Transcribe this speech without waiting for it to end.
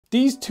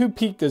These two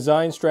Peak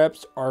design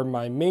straps are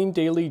my main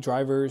daily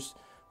drivers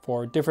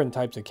for different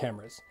types of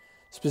cameras.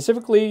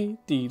 Specifically,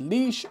 the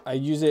leash, I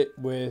use it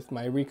with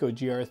my Ricoh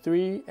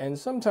GR3 and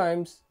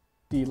sometimes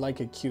the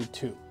Leica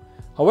Q2.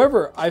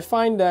 However, I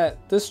find that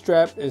this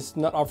strap is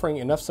not offering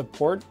enough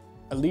support,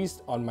 at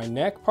least on my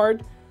neck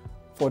part,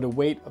 for the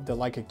weight of the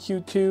Leica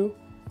Q2,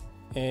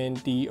 and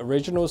the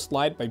original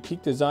slide by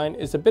Peak Design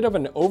is a bit of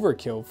an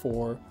overkill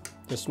for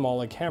the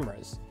smaller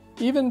cameras.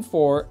 Even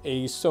for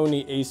a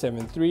Sony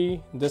a7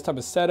 III, this type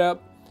of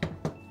setup,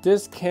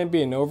 this can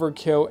be an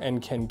overkill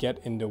and can get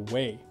in the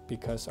way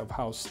because of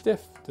how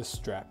stiff the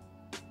strap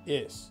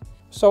is.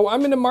 So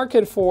I'm in the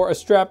market for a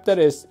strap that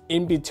is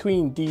in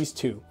between these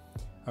two.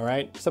 All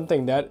right,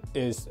 something that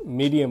is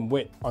medium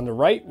width. On the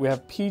right, we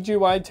have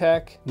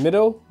PGYTECH.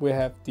 Middle, we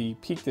have the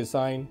Peak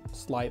Design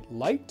Slide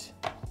Lite.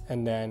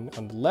 And then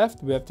on the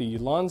left, we have the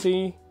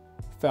Ulanzi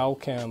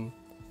Falcam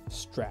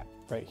strap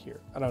right here.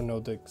 I don't know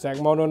the exact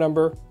model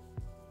number,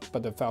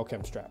 but the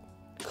Falcam strap.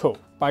 Cool.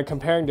 By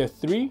comparing the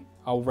three,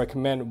 I'll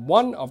recommend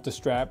one of the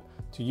strap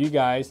to you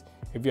guys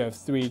if you have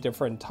three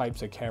different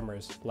types of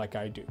cameras like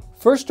I do.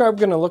 First strap we're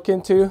gonna look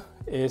into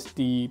is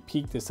the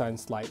Peak Design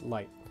Slide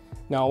Lite.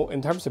 Now,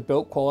 in terms of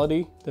build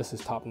quality, this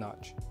is top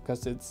notch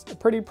because it's a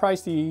pretty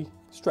pricey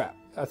strap.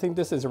 I think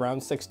this is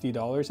around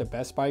 $60 at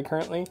Best Buy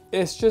currently.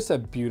 It's just a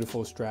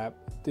beautiful strap.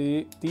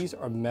 These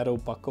are metal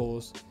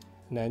buckles,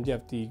 and then you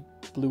have the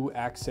blue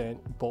accent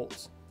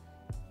bolts.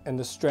 And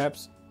the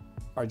straps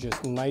are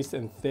just nice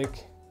and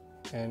thick,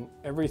 and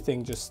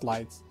everything just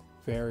slides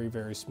very,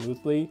 very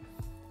smoothly.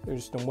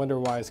 There's no wonder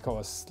why it's called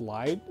a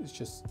slide. It's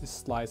just, it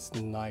slides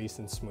nice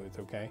and smooth,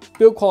 okay?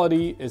 Build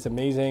quality is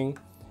amazing.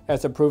 It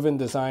has a proven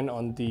design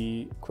on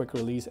the quick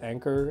release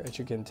anchor. As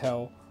you can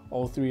tell,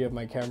 all three of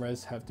my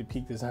cameras have the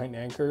Peak Design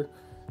anchor.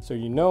 So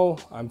you know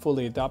I'm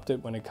fully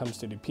adopted when it comes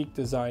to the Peak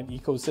Design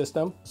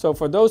ecosystem. So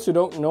for those who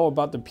don't know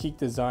about the Peak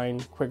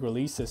Design quick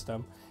release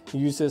system, you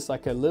use this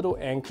like a little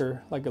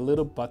anchor, like a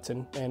little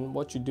button. And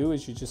what you do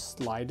is you just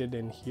slide it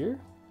in here.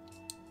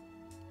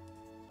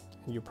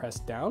 And you press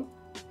down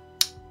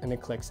and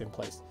it clicks in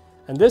place.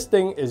 And this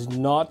thing is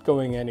not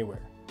going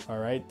anywhere, all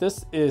right?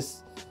 This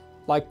is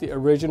like the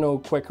original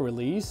quick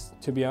release.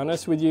 To be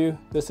honest with you,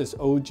 this is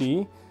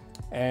OG,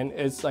 and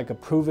it's like a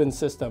proven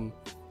system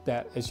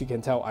that, as you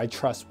can tell, I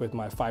trust with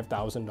my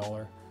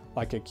 $5,000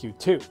 Leica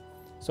Q2.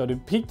 So the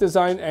Peak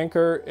Design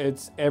anchor,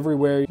 it's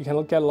everywhere. You can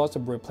look at lots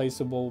of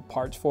replaceable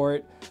parts for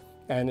it,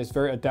 and it's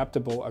very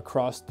adaptable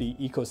across the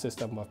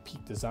ecosystem of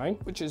Peak Design,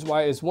 which is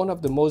why it's one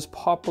of the most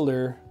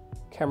popular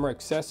camera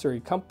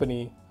accessory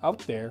company out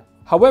there.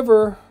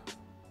 However,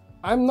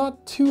 I'm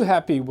not too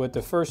happy with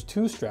the first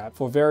two straps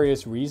for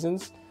various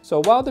reasons.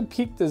 So while the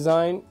Peak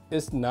Design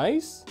is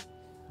nice,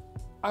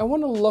 I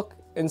want to look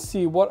and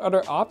see what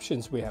other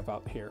options we have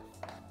out here.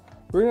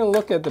 We're going to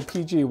look at the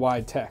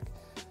PGYTECH.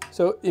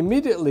 So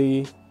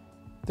immediately,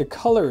 the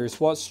color is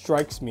what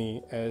strikes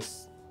me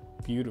as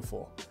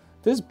beautiful.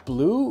 This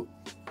blue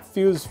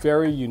feels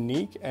very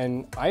unique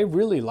and I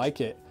really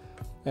like it.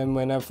 And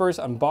when I first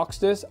unboxed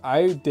this,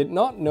 I did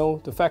not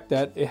know the fact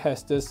that it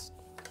has this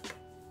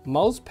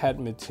mouse pad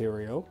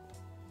material.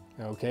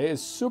 Okay,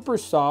 it's super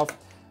soft,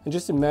 and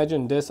just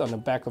imagine this on the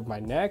back of my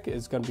neck.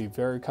 It's going to be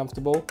very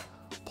comfortable.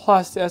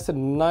 Plus, it has a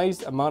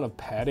nice amount of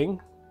padding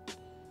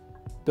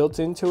built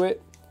into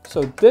it.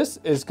 So this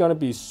is going to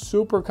be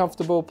super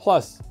comfortable.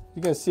 Plus,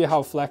 you can see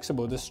how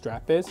flexible this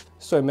strap is.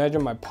 So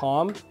imagine my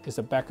palm is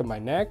the back of my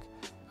neck.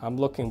 I'm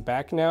looking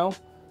back now.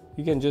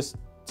 You can just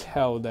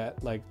tell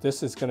that like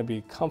this is going to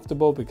be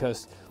comfortable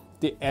because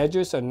the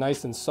edges are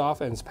nice and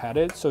soft and it's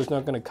padded, so it's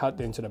not going to cut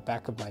into the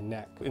back of my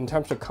neck. In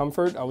terms of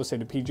comfort, I would say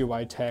the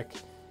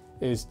PGYTECH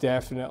is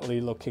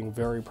definitely looking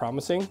very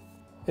promising.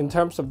 In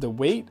terms of the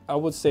weight, I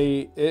would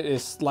say it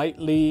is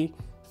slightly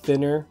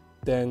thinner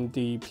than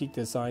the Peak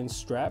Design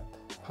strap.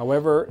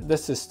 However,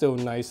 this is still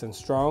nice and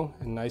strong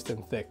and nice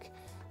and thick.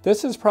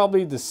 This is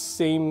probably the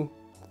same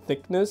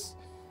thickness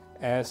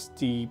as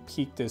the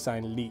Peak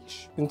Design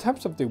leash. In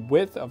terms of the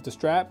width of the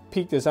strap,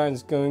 Peak Design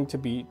is going to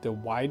be the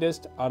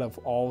widest out of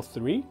all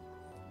three.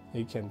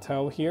 You can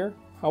tell here.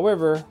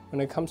 However,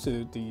 when it comes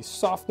to the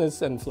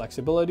softness and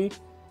flexibility,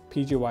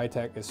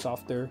 PGYTECH is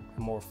softer and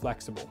more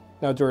flexible.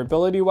 Now,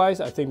 durability wise,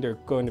 I think they're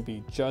going to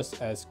be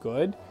just as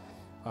good.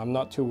 I'm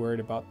not too worried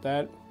about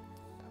that.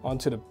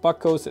 Onto the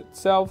buckles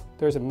itself,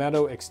 there's a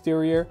metal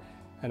exterior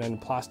and then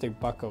plastic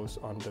buckles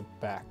on the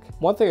back.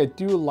 One thing I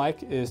do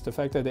like is the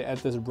fact that they add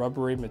this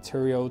rubbery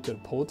material to the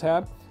pull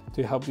tab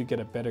to help you get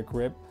a better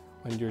grip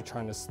when you're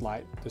trying to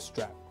slide the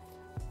strap.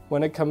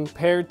 When I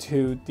compare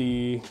to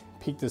the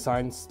Peak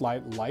Design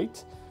Slide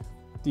Lite,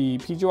 the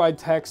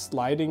PGYTECH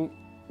sliding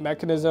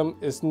mechanism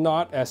is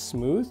not as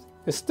smooth.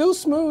 It's still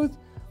smooth,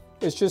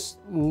 it's just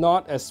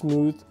not as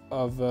smooth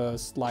of a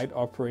slide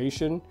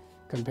operation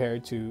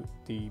compared to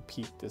the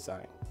Peak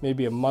Design.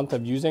 Maybe a month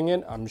of using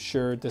it, I'm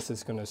sure this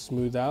is gonna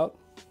smooth out,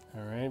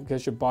 all right?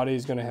 Because your body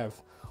is gonna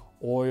have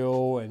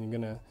oil and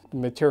the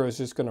material is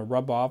just gonna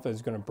rub off and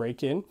it's gonna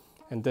break in,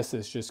 and this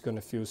is just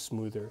gonna feel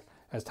smoother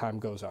as time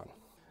goes on.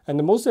 And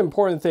the most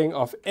important thing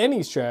of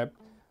any strap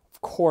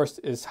course,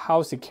 is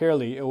how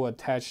securely it will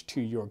attach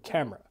to your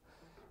camera.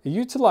 It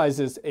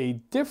utilizes a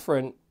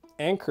different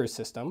anchor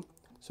system.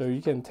 So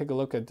you can take a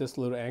look at this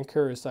little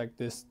anchor. It's like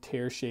this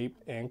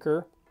tear-shaped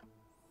anchor,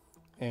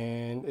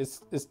 and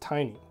it's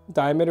tiny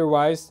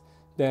diameter-wise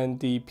than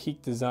the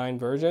Peak Design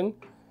version,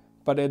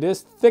 but it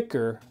is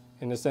thicker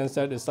in the sense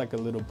that it's like a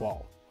little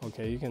ball.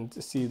 Okay, you can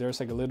see there's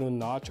like a little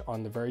notch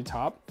on the very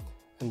top,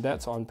 and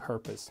that's on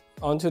purpose.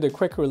 Onto the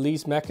quick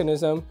release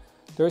mechanism,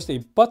 there's a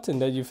button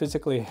that you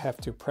physically have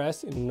to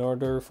press in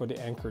order for the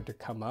anchor to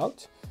come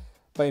out.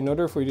 But in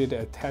order for you to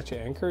attach an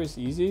anchor, it's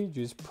easy. You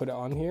just put it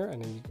on here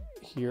and then you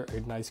hear a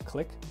nice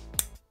click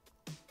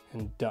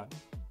and done,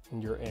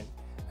 and you're in.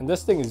 And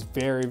this thing is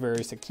very,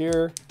 very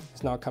secure.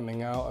 It's not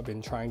coming out. I've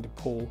been trying to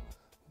pull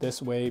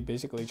this way,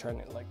 basically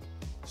trying to like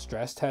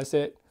stress test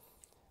it.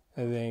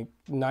 I think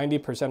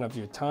 90% of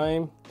your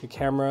time, the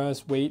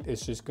camera's weight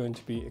is just going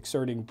to be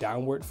exerting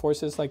downward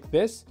forces like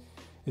this.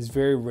 It's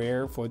very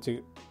rare for it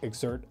to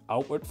exert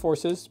outward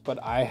forces,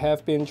 but I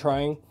have been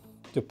trying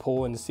to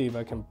pull and see if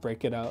I can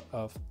break it out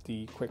of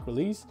the quick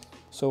release.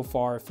 So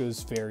far, it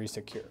feels very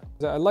secure.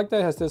 I like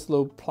that it has this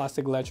little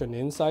plastic ledge on the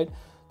inside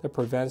that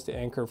prevents the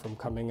anchor from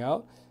coming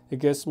out. It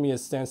gives me a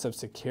sense of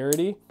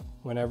security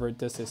whenever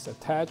this is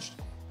attached.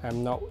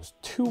 I'm not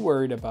too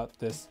worried about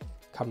this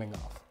coming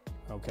off,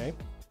 okay?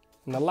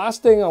 And the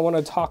last thing I want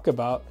to talk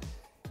about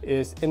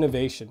is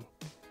innovation.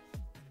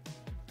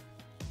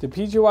 The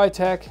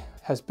PGYTECH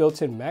has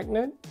built-in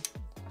magnet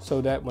so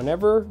that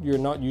whenever you're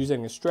not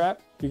using a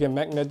strap, you can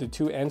magnet the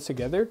two ends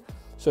together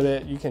so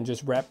that you can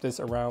just wrap this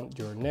around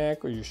your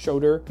neck or your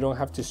shoulder. You don't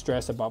have to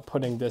stress about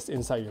putting this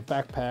inside your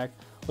backpack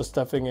or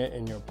stuffing it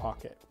in your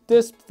pocket.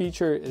 This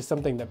feature is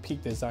something that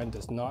Peak Design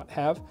does not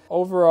have.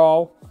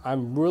 Overall,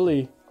 I'm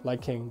really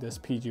liking this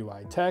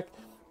PGYTECH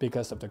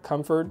because of the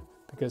comfort,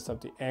 because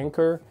of the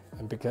anchor,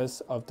 and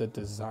because of the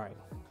design.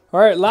 All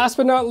right, last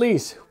but not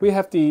least, we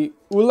have the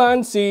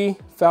Ulanzi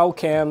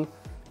Falcam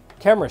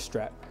camera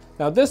strap.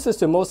 Now this is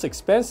the most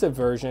expensive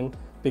version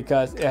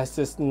because it has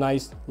this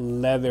nice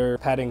leather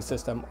padding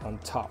system on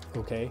top,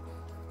 okay?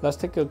 Let's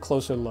take a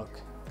closer look.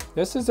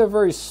 This is a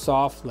very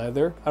soft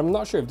leather. I'm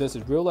not sure if this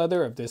is real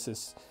leather or if this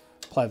is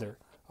pleather,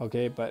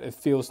 okay? But it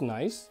feels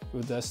nice.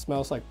 It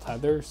smells like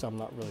pleather, so I'm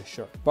not really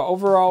sure. But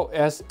overall, it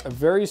has a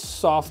very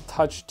soft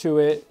touch to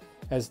it.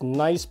 It has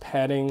nice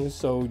padding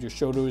so your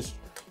shoulders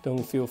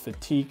don't feel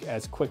fatigued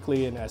as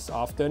quickly and as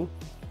often.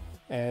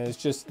 And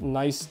it's just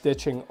nice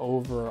stitching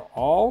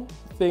overall.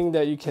 The thing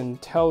that you can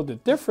tell the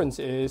difference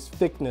is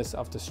thickness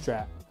of the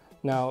strap.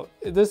 Now,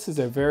 this is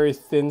a very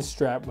thin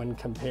strap when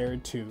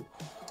compared to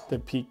the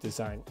Peak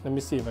Design. Let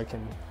me see if I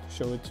can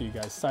show it to you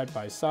guys side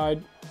by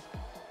side.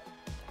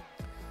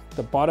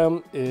 The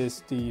bottom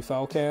is the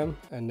Falcam,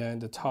 and then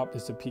the top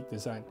is the Peak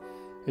Design.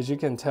 As you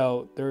can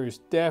tell, there is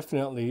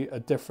definitely a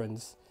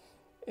difference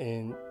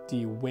in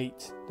the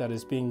weight that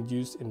is being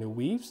used in the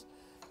weaves.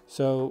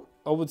 So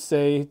I would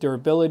say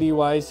durability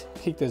wise,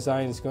 Peak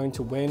Design is going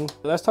to win.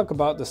 Let's talk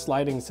about the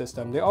sliding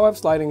system. They all have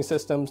sliding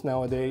systems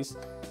nowadays,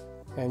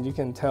 and you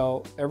can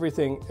tell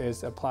everything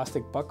is a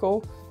plastic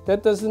buckle.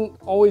 That doesn't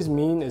always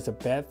mean it's a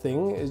bad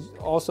thing. It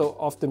also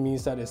often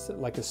means that it's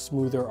like a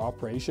smoother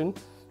operation.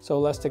 So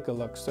let's take a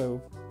look.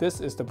 So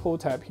this is the pull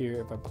tab here.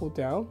 If I pull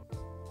down,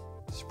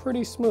 it's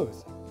pretty smooth,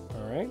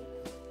 all right?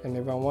 And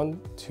if I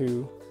want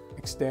to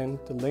extend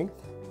the length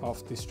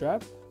of the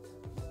strap,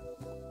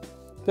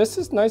 this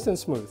is nice and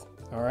smooth,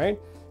 all right?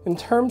 In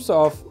terms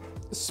of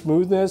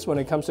smoothness when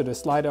it comes to the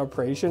slide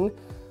operation,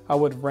 I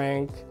would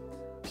rank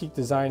Peak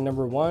Design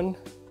number 1,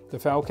 the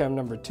Falcam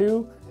number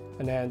 2,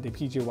 and then the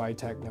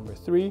PGYTECH number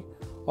 3.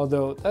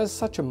 Although that's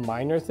such a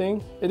minor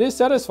thing, it is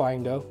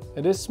satisfying though.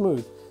 It is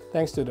smooth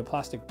thanks to the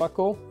plastic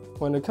buckle.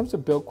 When it comes to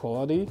build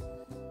quality,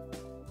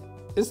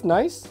 it's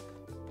nice,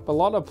 but a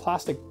lot of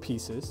plastic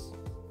pieces,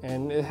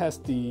 and it has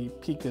the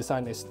Peak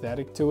Design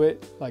aesthetic to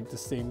it, like the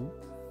same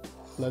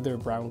leather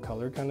brown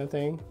color kind of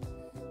thing.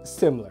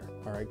 Similar,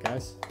 all right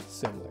guys,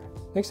 similar.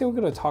 Next thing we're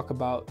going to talk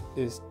about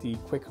is the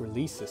quick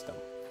release system.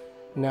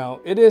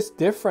 Now it is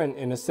different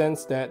in the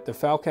sense that the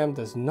Falcam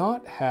does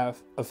not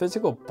have a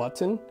physical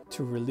button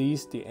to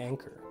release the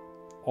anchor.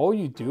 All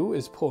you do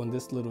is pull on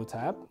this little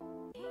tab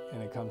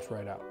and it comes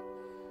right out.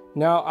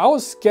 Now I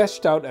was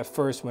sketched out at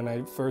first when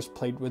I first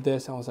played with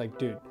this. I was like,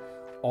 dude,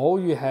 all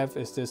you have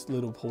is this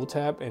little pull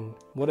tab, and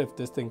what if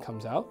this thing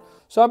comes out?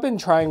 So I've been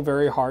trying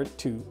very hard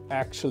to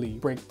actually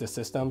break the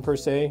system per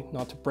se,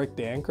 not to break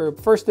the anchor.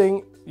 First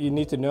thing you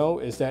need to know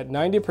is that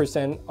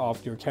 90%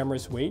 of your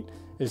camera's weight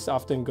is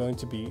often going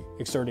to be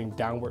exerting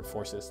downward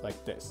forces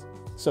like this.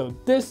 So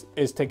this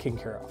is taken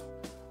care of.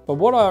 But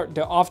what are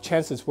the off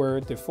chances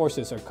where the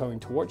forces are coming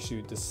towards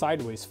you, the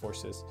sideways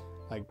forces,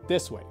 like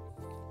this way?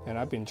 And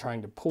I've been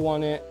trying to pull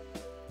on it,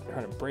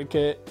 trying to break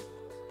it.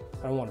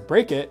 I don't want to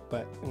break it,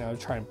 but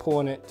try and pull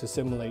on it to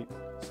simulate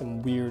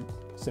some weird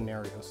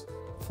scenarios.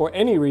 For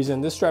any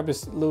reason, this strap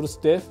is a little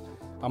stiff.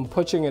 I'm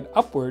pushing it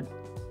upward.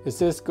 Is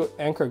this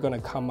anchor going to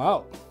come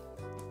out?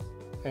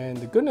 And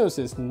the good news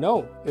is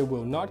no, it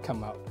will not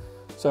come out.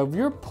 So if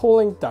you're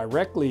pulling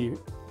directly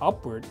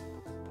upward,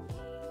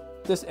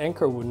 this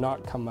anchor will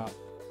not come out.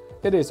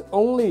 It is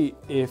only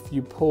if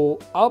you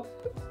pull up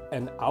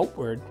and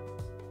outward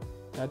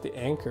that the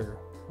anchor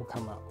will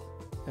come out.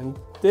 And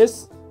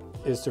this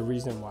is the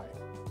reason why.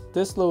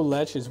 This little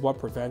ledge is what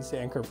prevents the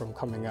anchor from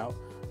coming out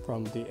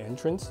from the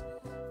entrance.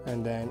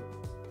 And then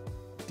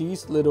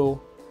these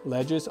little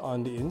ledges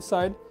on the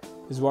inside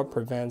is what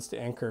prevents the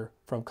anchor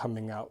from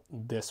coming out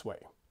this way.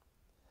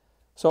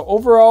 So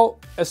overall,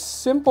 as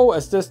simple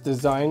as this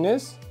design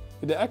is,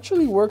 it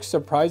actually works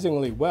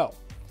surprisingly well.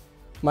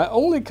 My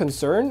only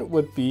concern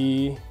would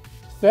be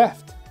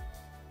theft,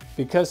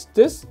 because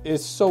this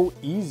is so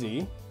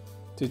easy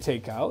to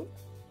take out.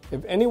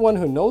 If anyone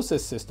who knows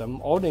this system,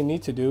 all they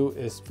need to do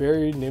is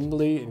very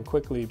nimbly and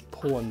quickly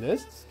pull on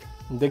this,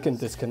 and they can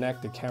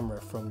disconnect the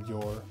camera from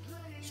your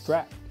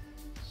strap.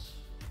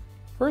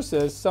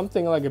 Versus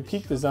something like a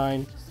Peak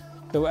design,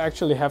 they'll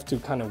actually have to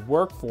kind of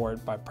work for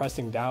it by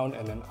pressing down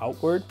and then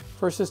outward.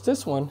 Versus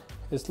this one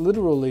is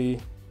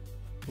literally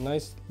a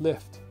nice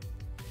lift.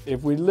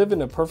 If we live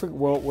in a perfect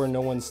world where no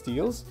one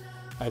steals,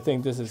 I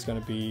think this is going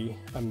to be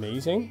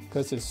amazing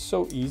because it's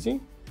so easy.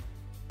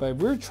 But if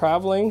we're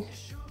traveling,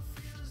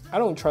 I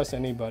don't trust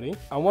anybody.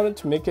 I wanted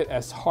to make it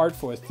as hard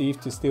for a thief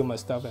to steal my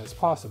stuff as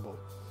possible.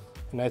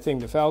 And I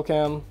think the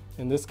Falcam,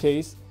 in this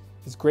case,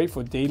 is great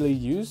for daily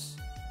use,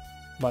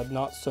 but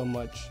not so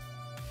much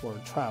for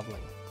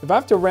traveling. If I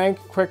have to rank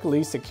quick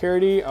release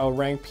security, I'll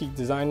rank Peak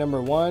Design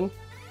number 1,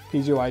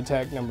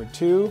 PGYTECH number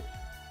 2,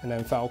 and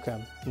then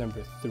Falcam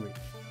number 3.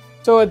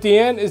 So at the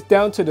end, it's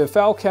down to the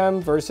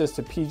Falcam versus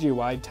the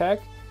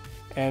PGYTECH,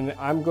 and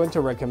I'm going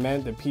to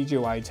recommend the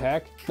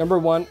PGYTECH. Number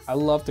 1, I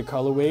love the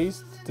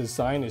colorways. The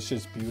design is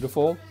just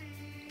beautiful.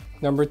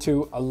 Number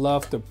 2, I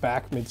love the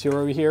back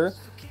material here.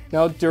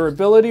 Now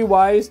durability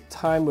wise,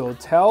 time will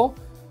tell,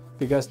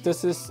 because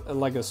this is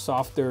like a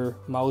softer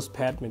mouse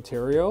pad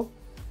material.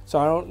 So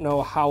I don't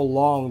know how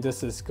long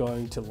this is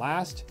going to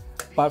last,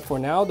 but for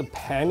now the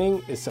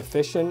padding is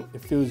sufficient.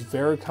 It feels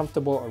very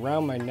comfortable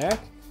around my neck.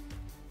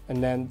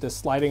 And then the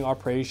sliding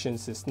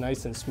operations is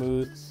nice and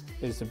smooth.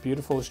 It's a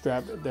beautiful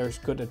strap. There's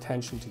good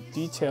attention to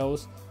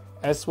details,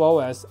 as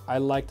well as I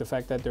like the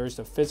fact that there's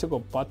a physical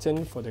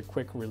button for the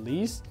quick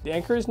release. The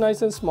anchor is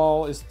nice and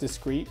small, it's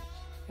discreet,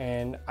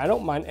 and I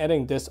don't mind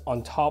adding this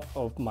on top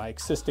of my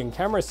existing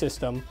camera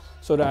system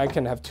so that I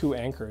can have 2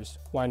 anchors.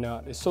 Why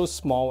not? It's so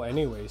small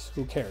anyways,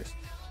 who cares?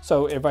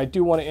 So if I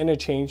do want to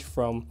interchange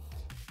from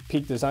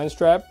Peak Design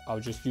strap, I'll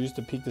just use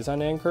the Peak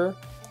Design anchor.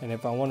 And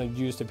if I want to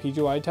use the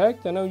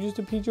PGYTECH, then I'll use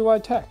the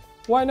PGYTECH.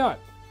 Why not?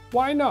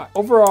 Why not?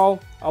 Overall,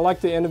 I like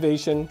the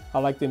innovation. I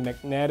like the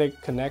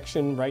magnetic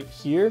connection right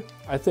here.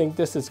 I think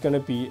this is going to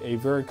be a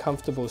very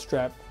comfortable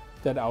strap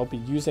that I'll be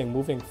using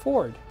moving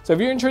forward. So if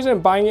you're interested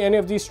in buying any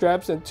of these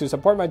straps and to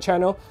support my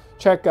channel,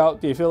 check out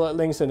the affiliate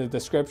links in the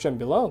description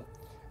below.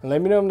 And let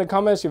me know in the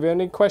comments if you have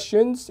any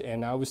questions,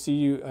 and I will see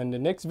you in the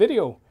next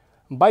video.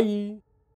 Bye!